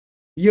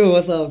Yo,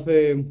 what's up,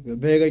 fam? We're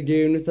back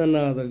again with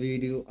another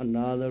video,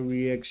 another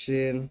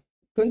reaction.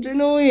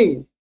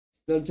 Continuing,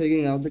 still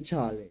taking out the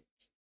challenge.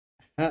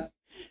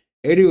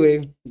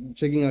 Anyway,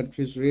 checking out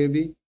Chris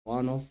Webby,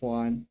 1 of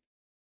 1.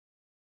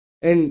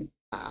 And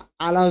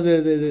I love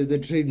the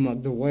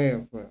trademark, the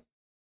wave.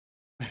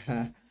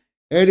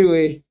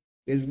 Anyway,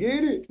 let's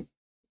get it.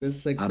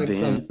 Let's expect some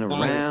fun. I've been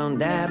around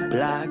that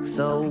block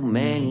so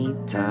many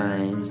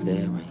times,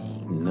 there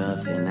ain't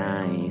nothing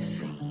I ain't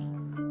seen.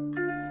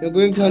 You're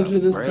going country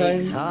this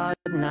time. Hard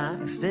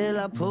knock, still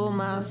I pull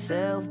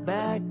myself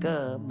back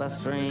up by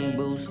string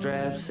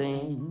bootstraps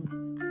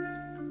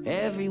in.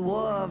 Every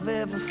war I've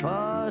ever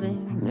fought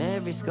in,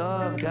 every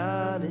scar I've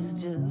got is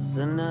just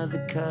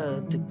another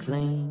cut to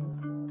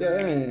clean.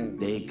 Damn.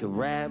 They could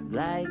rap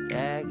like,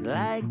 act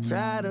like,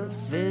 try to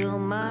fill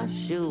my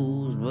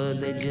shoes,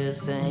 but they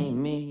just ain't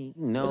me.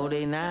 No,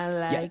 they not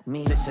like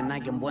me. Listen, I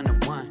am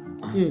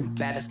 1-on-1,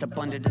 baddest up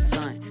under the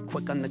sun,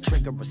 quick on the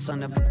trigger, a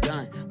son of a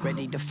gun,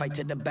 ready to fight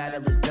till the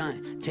battle is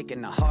done,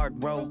 taking the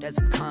hard road as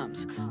it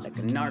comes, like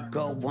a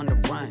narco on the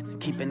run,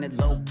 keeping it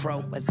low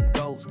pro as it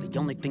goes. The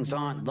only things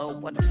aren't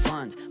low are the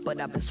funds, but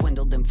I've been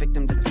swindled and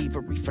victim to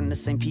thievery from the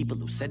same people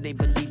who said they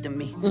believed in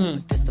me.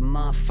 But this the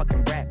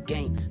motherfucking rap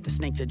game, the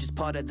snakes are just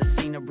part of the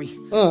scenery.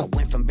 I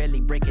went from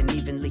barely breaking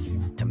evenly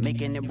to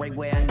making it right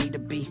where I need to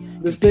be.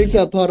 The snakes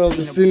are part of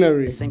the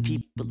scenery. The same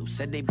people who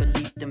said they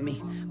believed in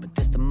me, but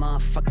this the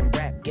motherfucking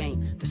rap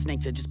game. The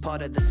snakes are just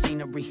part of the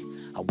scenery.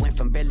 I went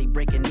from barely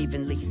breaking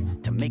evenly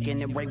to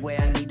making it right where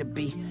I need to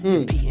be.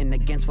 Competing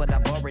against what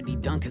I've already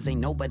done, cause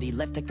ain't nobody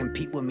left to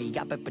compete with me.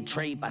 I've been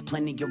betrayed by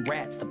plenty of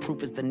rats. The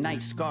proof is the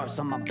knife scars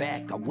on my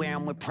back. I wear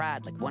them with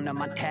pride like one of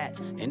my tats,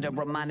 and a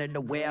reminder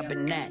to where I've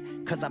been at,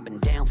 cause I've been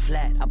down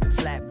flat, I've been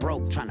flat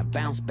broke, trying to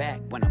bounce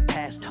back when I'm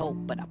past hope,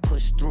 but I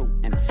push through,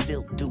 and I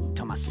still do,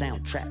 till my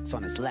soundtrack's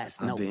on its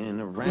last note. I've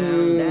been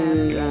around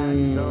that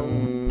block so,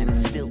 and I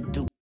still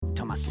do,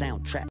 till my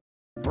soundtrack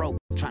broke,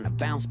 trying to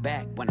bounce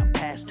back when I'm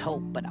past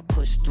hope, but I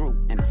push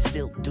through, and I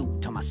still do,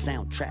 till my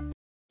soundtrack.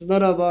 It's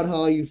not about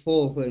how you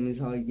fall, Clem, it's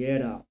how you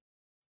get up.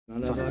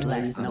 Not about how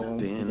you fall. I've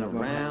been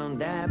around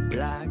that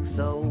block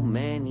so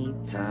many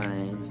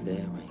times, there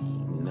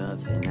ain't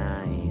nothing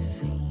I ain't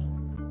seen.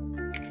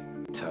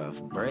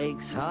 Tough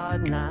breaks,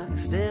 hard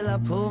knocks, still I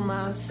pull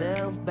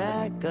myself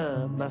back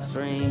up by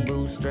string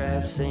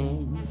bootstraps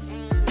in.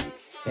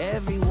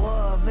 Every war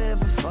I've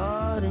ever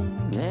fought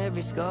in,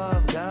 every scar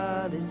I've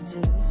got is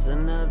just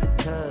another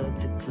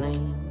cut to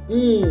clean.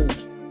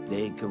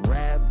 They could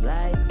rap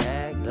like,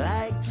 act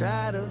like,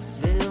 try to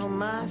fill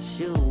my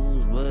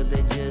shoes, but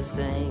they just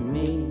ain't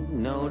me.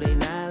 No, they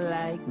not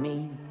like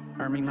me.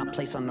 Earn me my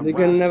place on the roster.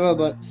 Can never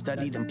but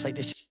studied and played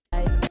the shit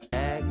like,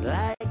 act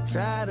like,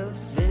 try to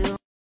fill.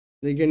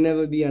 They can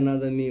never be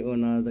another me or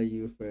another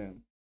you,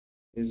 fam.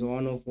 It's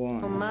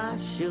 1-of-1. My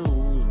shoes,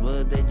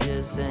 but they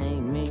just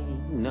ain't me.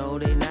 No,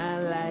 they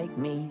not like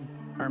me.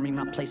 Earn me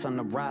my place on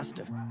the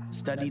roster.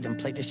 Studied and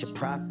played this shit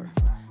proper.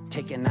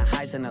 Taking the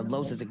highs and the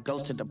lows as it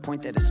goes to the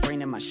point that it's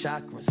straining my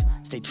chakras.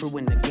 Stay true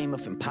in the game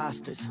of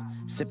imposters.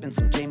 Sipping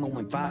some JMO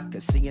and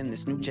vodka. Seeing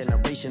this new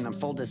generation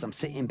unfold as I'm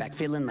sitting back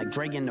feeling like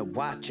Dre in the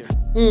Watcher.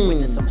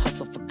 Witness some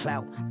hustle for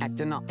clout,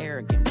 acting all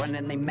arrogant,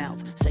 running their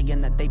mouth,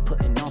 saying that they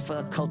putting on for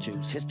a culture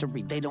whose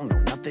history they don't know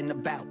nothing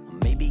about.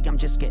 Maybe I'm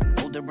just getting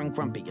older and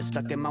grumpy and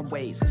stuck in my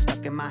ways and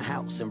stuck in my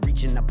house and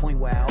reaching a point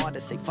where I ought to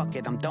say fuck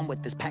it, I'm done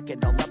with this, pack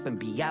it all up and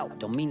be out.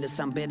 Don't mean to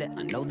sound bitter,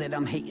 I know that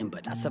I'm hating,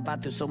 but I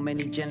survived through so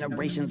many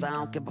generations. I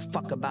don't give a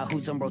fuck about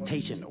who's in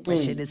rotation or where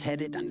shit is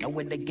headed. I know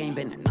where the game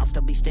been and I'll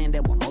still be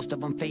standing while most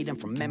of them fading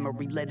from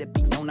memory. Let it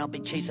be known I'll be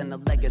chasing a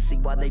legacy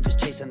while they just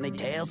chasing their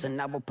tails, and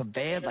I will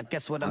prevail. I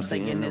guess what I'm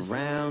saying is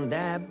around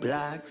that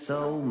block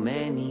so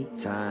many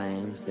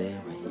times,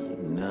 there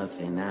ain't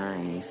nothing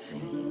I ain't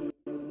seen.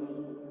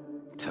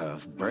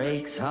 Tough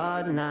breaks,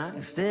 hard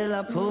knocks, still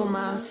I pull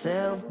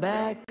myself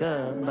back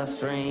up by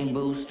string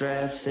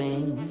bootstraps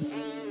in.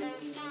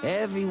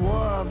 Every war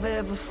I've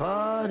ever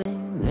fought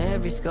in,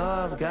 every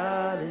scar I've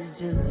got is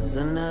just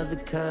another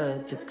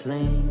cut to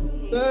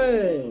clean.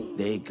 Hey.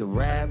 They could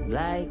rap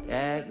like,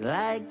 act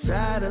like,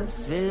 try to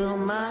fill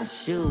my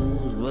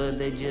shoes, but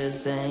they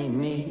just ain't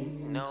me.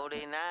 No,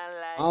 they not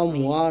like I'm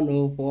me.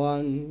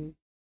 1-of-1.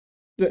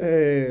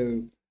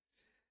 Damn.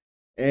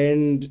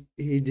 And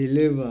he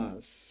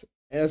delivers.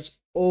 As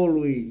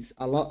always,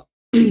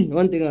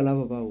 one thing I love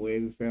about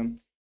Webby, fam,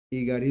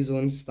 he got his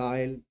own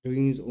style,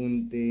 doing his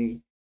own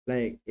thing.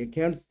 Like, you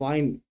can't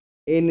find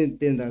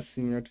anything that's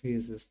similar to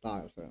his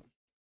style, fam.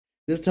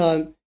 This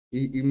time,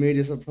 he made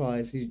a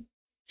surprise. He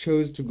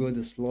chose to go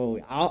the slow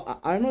way.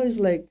 I know it's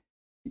like,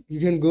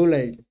 you can go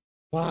like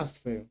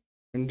fast, fam,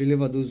 and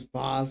deliver those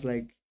bars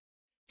like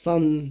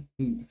some,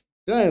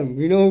 damn,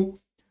 you know.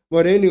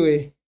 But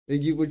anyway,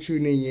 thank you for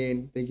tuning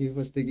in. Thank you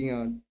for sticking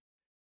in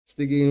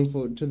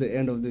to the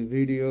end of the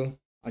video.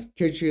 I'll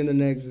catch you in the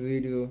next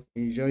video.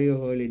 Enjoy your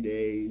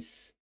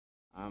holidays.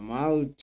 I'm out.